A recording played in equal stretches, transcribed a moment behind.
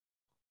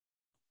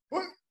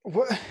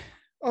What?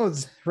 Oh,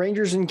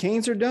 Rangers and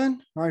Canes are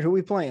done? All right, who are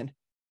we playing?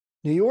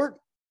 New York?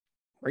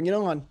 Bring it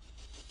on.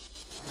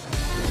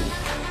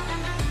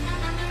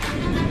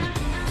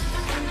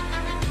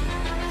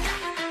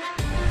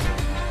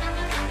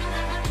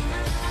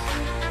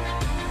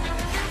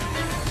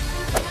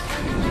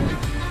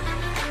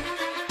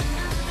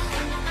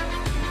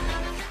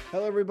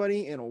 Hello,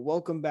 everybody, and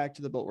welcome back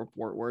to the Built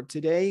Report, where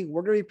today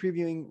we're going to be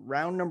previewing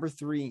round number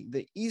 3,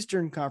 the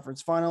Eastern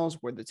Conference Finals,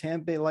 where the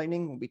Tampa Bay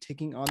Lightning will be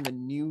taking on the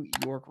New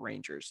York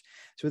Rangers.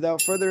 So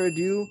without further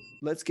ado,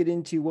 let's get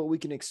into what we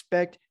can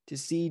expect to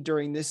see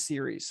during this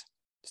series.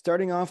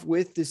 Starting off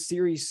with the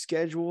series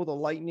schedule, the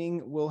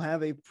Lightning will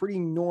have a pretty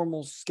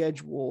normal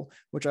schedule,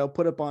 which I'll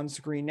put up on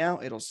screen now.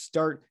 It'll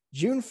start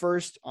June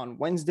 1st on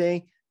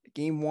Wednesday.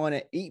 Game 1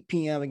 at 8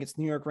 p.m. against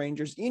New York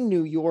Rangers in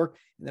New York.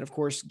 And then, of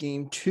course,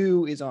 Game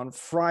 2 is on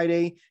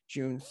Friday,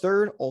 June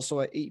 3rd,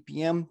 also at 8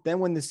 p.m. Then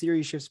when the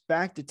series shifts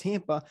back to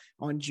Tampa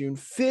on June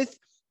 5th,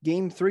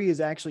 Game 3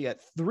 is actually at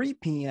 3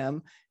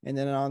 p.m. And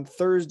then on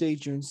Thursday,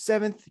 June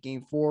 7th,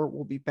 Game 4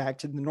 will be back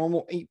to the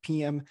normal 8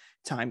 p.m.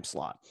 time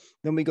slot.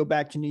 Then we go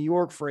back to New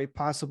York for a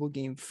possible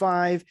Game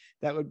 5.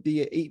 That would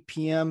be at 8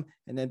 p.m.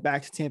 And then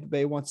back to Tampa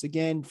Bay once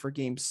again for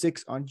Game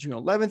 6 on June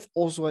 11th,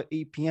 also at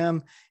 8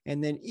 p.m.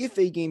 And then if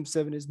a Game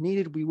 7 is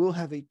needed, we will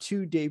have a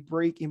 2-day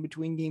break in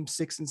between Game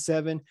 6 and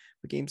 7.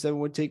 But Game 7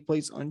 would take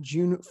place on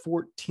June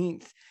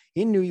 14th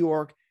in New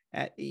York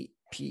at 8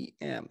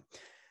 p.m.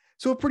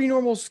 So a pretty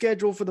normal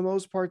schedule for the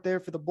most part there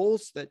for the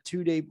Bulls. That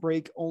 2-day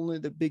break, only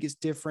the biggest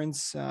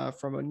difference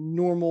from a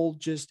normal,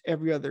 just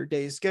every other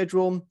day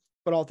schedule.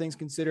 But all things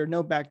considered,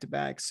 no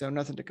back-to-back, so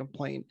nothing to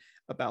complain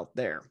about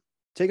there.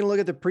 Taking a look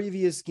at the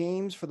previous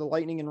games for the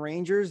Lightning and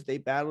Rangers, they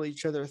battled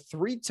each other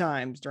 3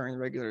 times during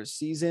the regular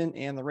season,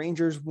 and the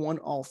Rangers won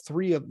all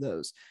 3 of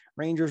those.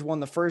 Rangers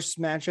won the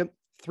first matchup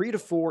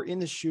 3-4 in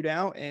the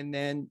shootout, and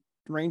then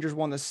Rangers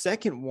won the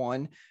second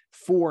one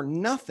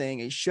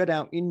 4-0, a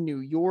shutout in New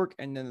York,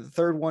 and then the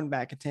third one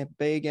back at Tampa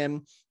Bay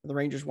again. The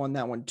Rangers won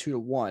that one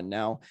 2-1.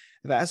 Now,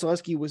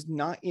 Vasilevsky was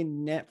not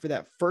in net for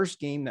that first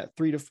game, that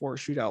 3-4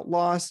 shootout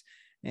loss.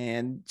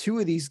 And 2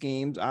 of these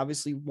games,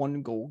 obviously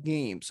 1-goal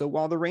game. So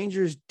while the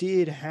Rangers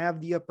did have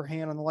the upper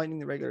hand on the Lightning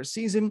in the regular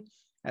season,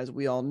 as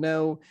we all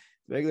know,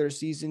 the regular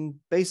season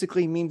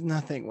basically means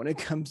nothing when it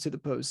comes to the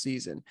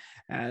postseason,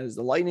 as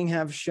the Lightning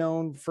have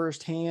shown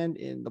firsthand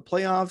in the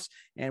playoffs,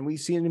 and we've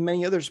seen it in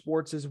many other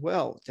sports as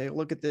well. Take a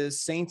look at the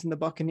Saints and the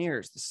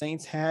Buccaneers. The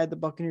Saints had the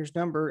Buccaneers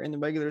number in the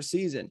regular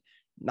season.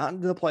 Not in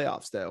the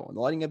playoffs, though. And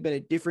the Lightning have been a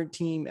different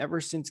team ever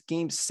since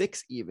Game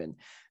 6 even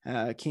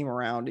came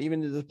around,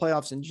 even to the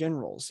playoffs in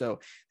general. So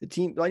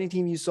the Lightning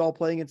team you saw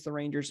play against the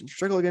Rangers and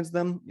struggle against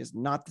them is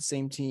not the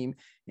same team.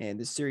 And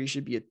this series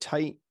should be a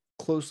tight,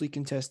 closely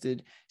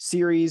contested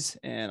series,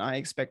 and I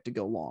expect to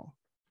go long.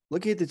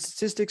 Looking at the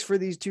statistics for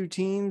these two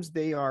teams,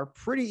 they are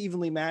pretty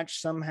evenly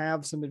matched. Some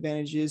have some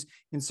advantages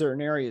in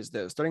certain areas,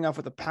 though. Starting off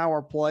with the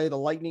power play, the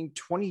Lightning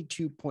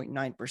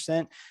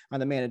 22.9% on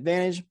the man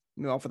advantage.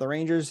 Meanwhile, for the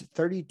Rangers,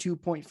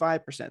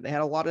 32.5%. They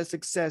had a lot of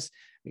success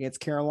against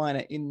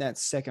Carolina in that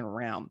second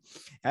round.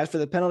 As for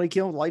the penalty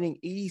kill, Lightning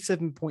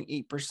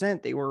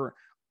 87.8%. They were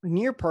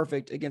near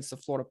perfect against the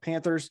Florida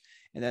Panthers.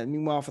 And then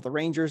meanwhile, for the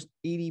Rangers,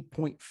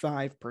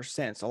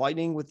 80.5%. So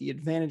Lightning with the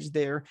advantage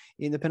there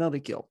in the penalty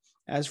kill.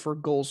 As for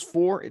goals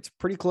for, it's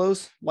pretty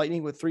close.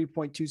 Lightning with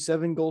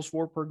 3.27 goals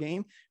for per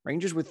game.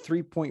 Rangers with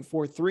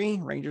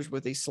 3.43. Rangers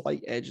with a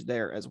slight edge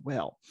there as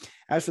well.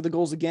 As for the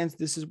goals against,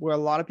 this is where a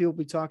lot of people will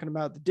be talking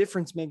about the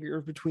difference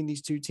maker between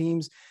these two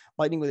teams.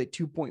 Lightning with a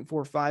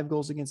 2.45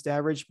 goals against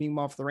average.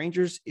 Meanwhile, for the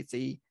Rangers, it's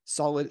a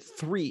solid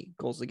 3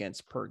 goals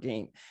against per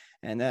game.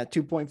 And that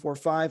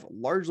 2.45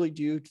 largely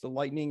due to the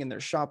Lightning and their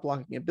shot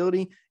blocking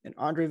ability and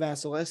Andrei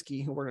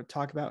Vasilevsky, who we're going to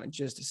talk about in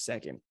just a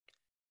second.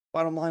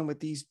 Bottom line with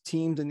these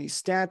teams and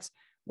these stats,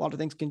 a lot of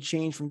things can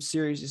change from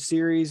series to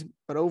series,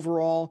 but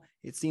overall,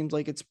 it seems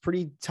like it's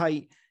pretty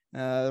tight.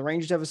 The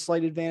Rangers have a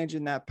slight advantage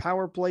in that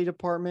power play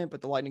department, but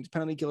the Lightning's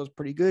penalty kill is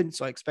pretty good,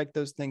 so I expect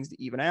those things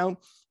to even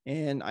out,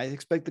 and I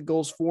expect the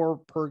goals for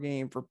per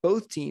game for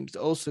both teams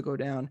to also go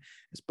down,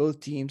 as both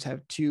teams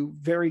have 2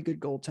 very good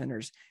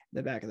goaltenders in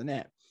the back of the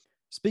net.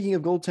 Speaking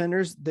of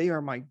goaltenders, they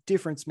are my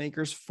difference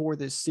makers for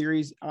this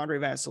series. Andrei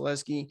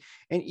Vasilevsky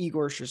and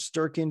Igor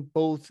Shesterkin,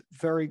 both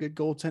very good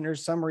goaltenders.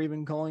 Some are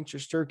even calling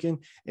Shesterkin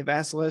a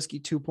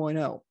Vasilevsky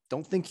 2.0.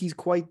 Don't think he's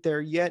quite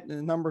there yet, and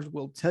the numbers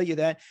will tell you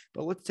that.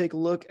 But let's take a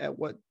look at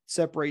what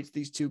separates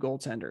these two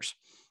goaltenders.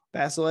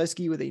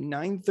 Vasilevsky with a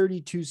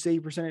 .932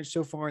 save percentage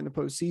so far in the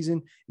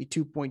postseason, a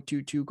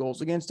 2.22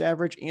 goals against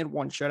average, and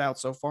 1 shutout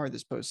so far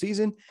this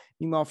postseason.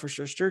 Meanwhile, for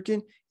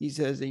Shesterkin, he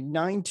has a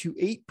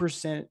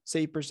 928%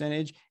 save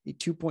percentage, a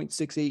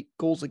 2.68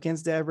 goals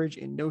against average,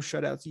 and no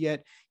shutouts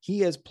yet. He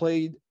has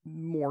played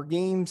more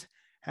games,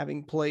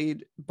 having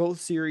played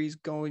both series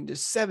going to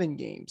 7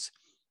 games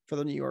for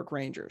the New York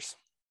Rangers.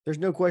 There's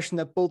no question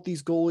that both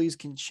these goalies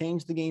can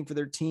change the game for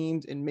their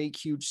teams and make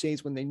huge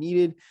saves when they need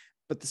it.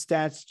 but the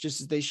stats, just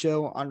as they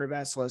show, Andre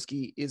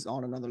Vasilevsky is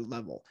on another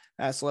level.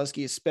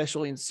 Vasilevsky,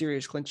 especially in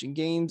series clinching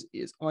games,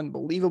 is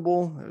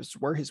unbelievable. That's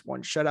where his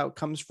one shutout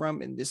comes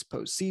from in this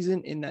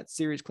postseason, in that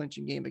series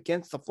clinching game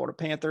against the Florida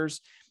Panthers.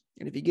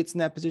 And if he gets in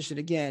that position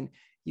again,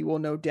 he will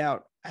no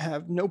doubt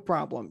have no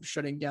problem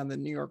shutting down the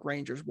New York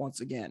Rangers once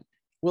again.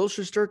 Will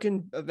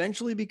Shesterkin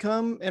eventually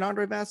become an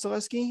Andre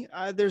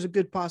Vasilevsky? There's a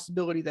good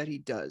possibility that he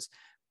does.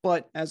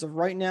 But as of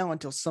right now,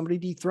 until somebody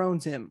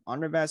dethrones him,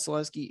 Andre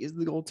Vasilevsky is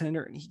the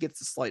goaltender, and he gets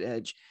the slight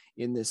edge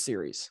in this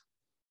series.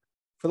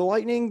 For the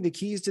Lightning, the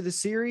keys to the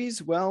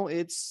series, well,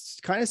 it's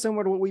kind of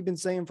similar to what we've been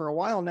saying for a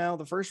while now.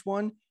 The first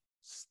one,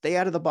 stay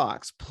out of the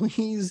box.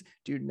 Please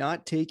do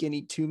not take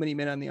any too many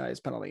men on the ice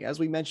penalty. As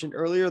we mentioned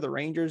earlier, the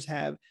Rangers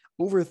have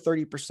over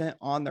 30%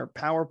 on their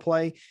power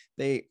play.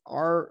 They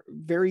are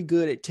very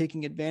good at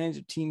taking advantage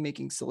of team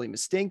making silly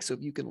mistakes. So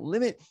if you can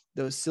limit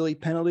those silly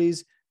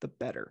penalties, the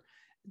better.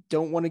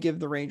 Don't want to give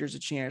the Rangers a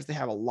chance. They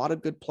have a lot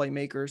of good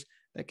playmakers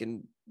that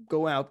can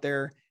go out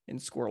there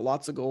and score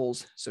lots of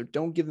goals. So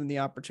don't give them the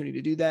opportunity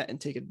to do that and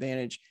take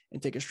advantage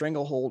and take a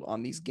stranglehold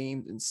on these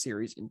games and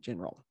series in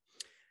general.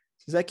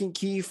 Second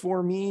key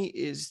for me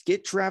is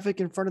get traffic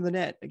in front of the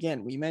net.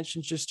 Again, we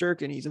mentioned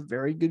Shesterkin. He's a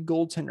very good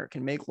goaltender,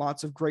 can make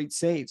lots of great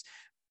saves.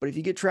 But if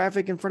you get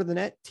traffic in front of the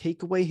net,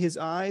 take away his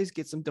eyes,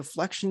 get some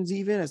deflections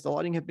even, as the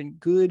Lightning have been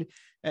good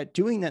at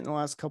doing that in the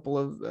last couple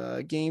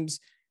of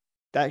games.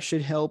 That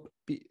should help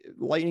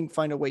Lightning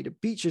find a way to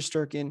beat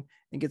Shesterkin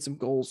and get some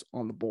goals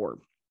on the board.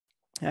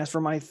 As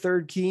for my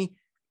third key,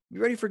 be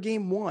ready for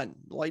game one.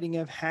 The Lightning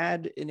have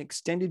had an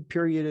extended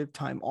period of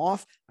time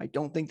off. I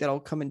don't think that'll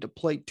come into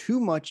play too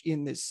much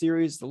in this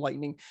series. The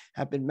Lightning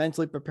have been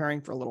mentally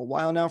preparing for a little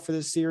while now for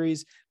this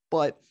series,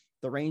 but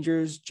the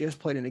Rangers just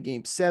played in a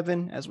game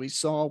 7, as we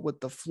saw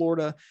with the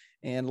Florida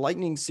and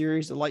Lightning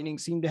series. The Lightning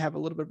seemed to have a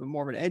little bit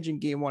more of an edge in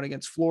game 1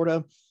 against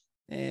Florida,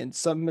 and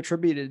some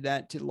attributed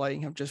that to the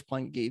Lightning have just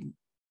playing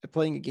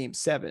a game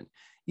 7.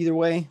 Either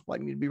way,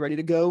 Lightning need to be ready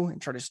to go and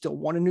try to still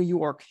win in New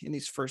York in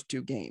these first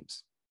 2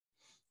 games.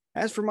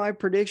 As for my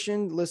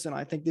prediction, listen,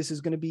 I think this is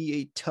going to be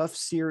a tough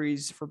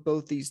series for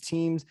both these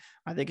teams.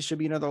 I think it should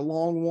be another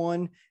long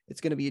one.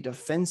 It's going to be a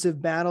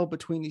defensive battle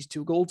between these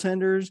 2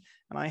 goaltenders,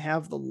 and I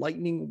have the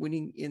Lightning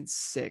winning in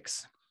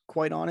 6.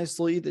 Quite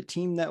honestly, the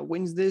team that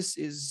wins this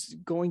is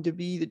going to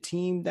be the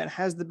team that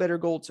has the better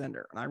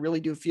goaltender. And I really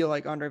do feel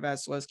like Andre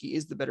Vasilevsky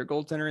is the better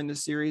goaltender in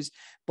this series,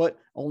 but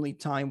only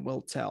time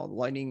will tell. The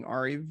Lightning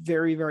are a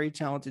very, very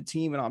talented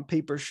team, and on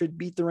paper should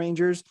beat the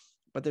Rangers.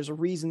 But there's a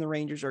reason the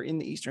Rangers are in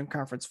the Eastern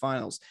Conference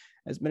Finals.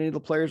 As many of the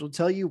players will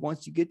tell you,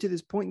 once you get to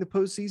this point in the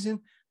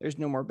postseason, there's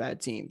no more bad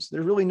teams.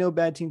 There's really no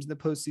bad teams in the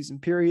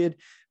postseason period.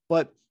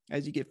 But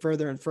as you get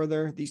further and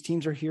further, these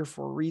teams are here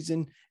for a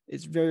reason.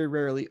 It's very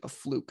rarely a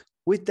fluke.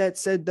 With that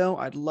said, though,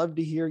 I'd love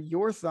to hear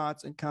your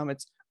thoughts and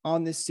comments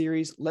on this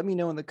series. Let me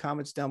know in the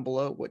comments down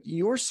below what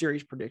your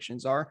series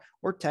predictions are,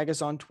 or tag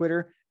us on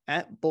Twitter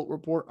at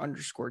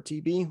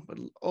BoltReport_TB.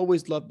 Would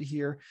always love to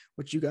hear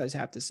what you guys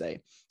have to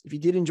say. If you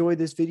did enjoy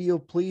this video,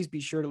 please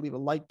be sure to leave a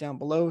like down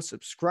below.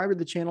 Subscribe to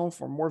the channel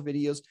for more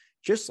videos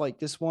just like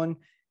this one.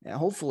 And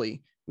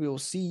hopefully we will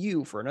see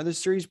you for another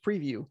series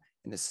preview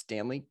in the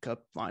Stanley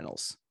Cup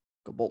Finals.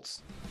 Go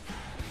Bolts.